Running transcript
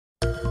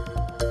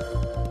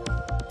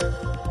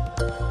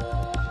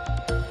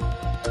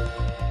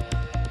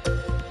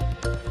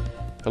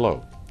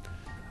Hello,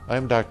 I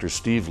am Dr.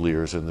 Steve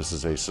Leers, and this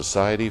is a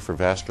Society for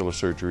Vascular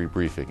Surgery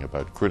briefing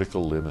about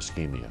critical limb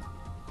ischemia.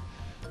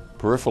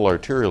 Peripheral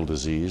Arterial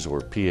Disease, or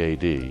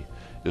PAD,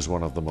 is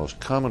one of the most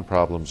common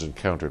problems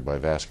encountered by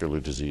vascular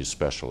disease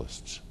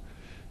specialists.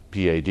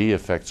 PAD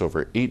affects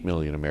over 8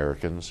 million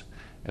Americans,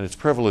 and its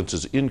prevalence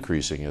is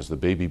increasing as the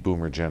baby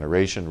boomer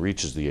generation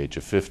reaches the age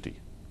of 50.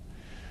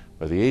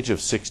 By the age of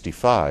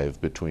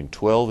 65, between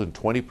 12 and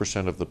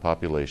 20% of the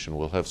population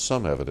will have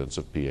some evidence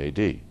of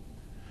PAD.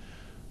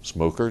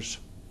 Smokers,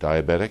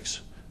 diabetics,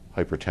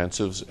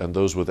 hypertensives, and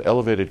those with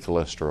elevated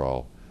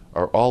cholesterol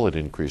are all at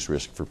increased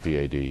risk for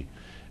PAD,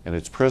 and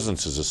its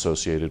presence is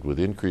associated with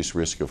increased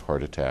risk of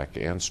heart attack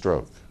and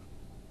stroke.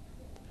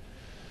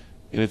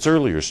 In its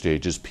earlier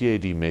stages,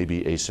 PAD may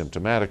be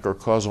asymptomatic or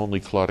cause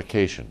only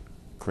claudication,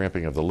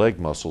 cramping of the leg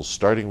muscles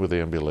starting with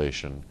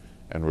ambulation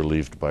and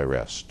relieved by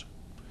rest.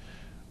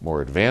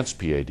 More advanced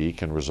PAD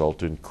can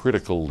result in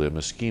critical limb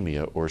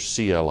ischemia, or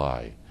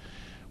CLI,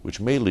 which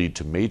may lead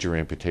to major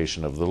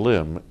amputation of the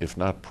limb if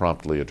not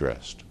promptly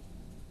addressed.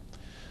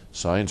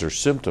 Signs or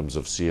symptoms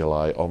of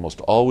CLI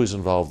almost always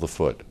involve the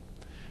foot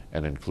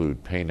and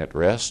include pain at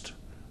rest,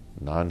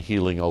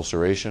 non-healing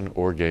ulceration,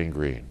 or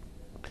gangrene.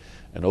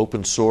 An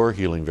open sore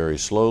healing very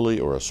slowly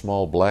or a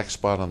small black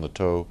spot on the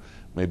toe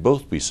may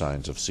both be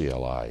signs of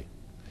CLI.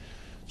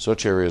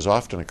 Such areas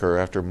often occur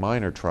after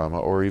minor trauma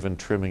or even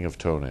trimming of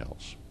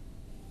toenails.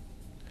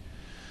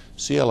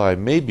 CLI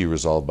may be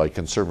resolved by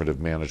conservative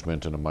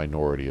management in a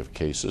minority of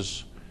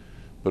cases,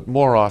 but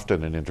more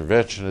often an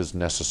intervention is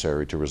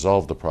necessary to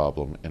resolve the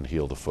problem and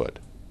heal the foot.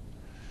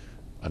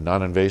 A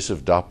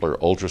non-invasive Doppler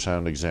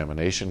ultrasound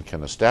examination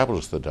can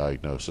establish the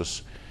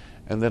diagnosis,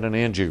 and then an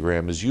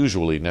angiogram is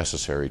usually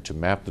necessary to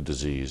map the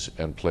disease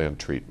and plan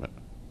treatment.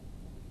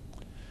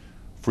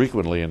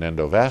 Frequently, an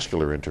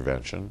endovascular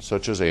intervention,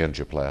 such as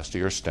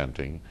angioplasty or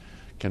stenting,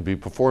 can be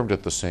performed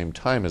at the same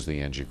time as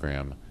the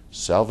angiogram,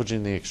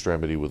 salvaging the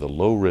extremity with a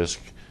low-risk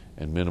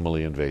and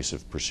minimally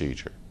invasive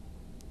procedure.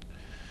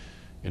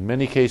 In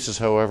many cases,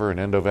 however, an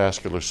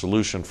endovascular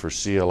solution for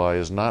CLI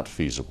is not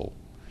feasible,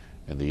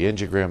 and the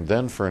angiogram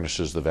then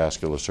furnishes the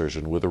vascular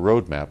surgeon with a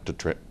roadmap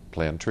to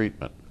plan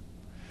treatment.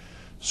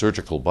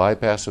 Surgical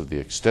bypass of the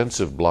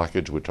extensive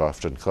blockage which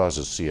often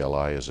causes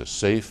CLI is a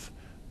safe,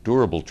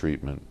 durable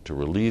treatment to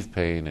relieve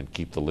pain and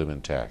keep the limb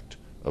intact,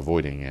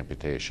 avoiding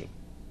amputation.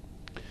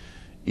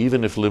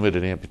 Even if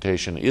limited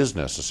amputation is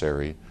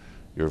necessary,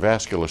 your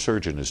vascular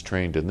surgeon is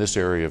trained in this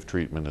area of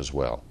treatment as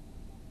well.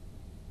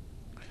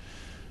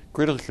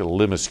 Critical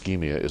limb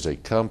ischemia is a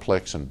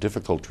complex and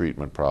difficult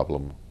treatment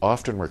problem,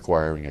 often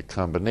requiring a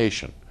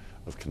combination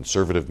of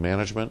conservative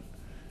management,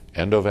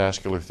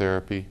 endovascular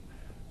therapy,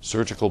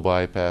 surgical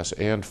bypass,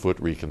 and foot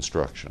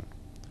reconstruction.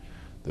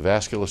 The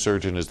vascular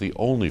surgeon is the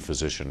only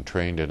physician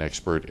trained and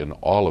expert in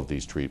all of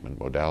these treatment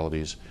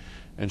modalities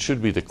and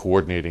should be the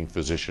coordinating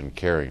physician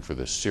caring for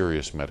this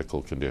serious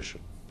medical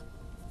condition.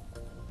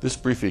 This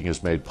briefing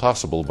is made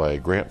possible by a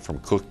grant from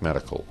Cook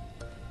Medical.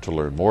 To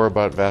learn more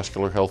about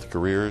vascular health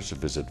careers,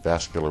 visit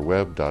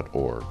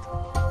vascularweb.org.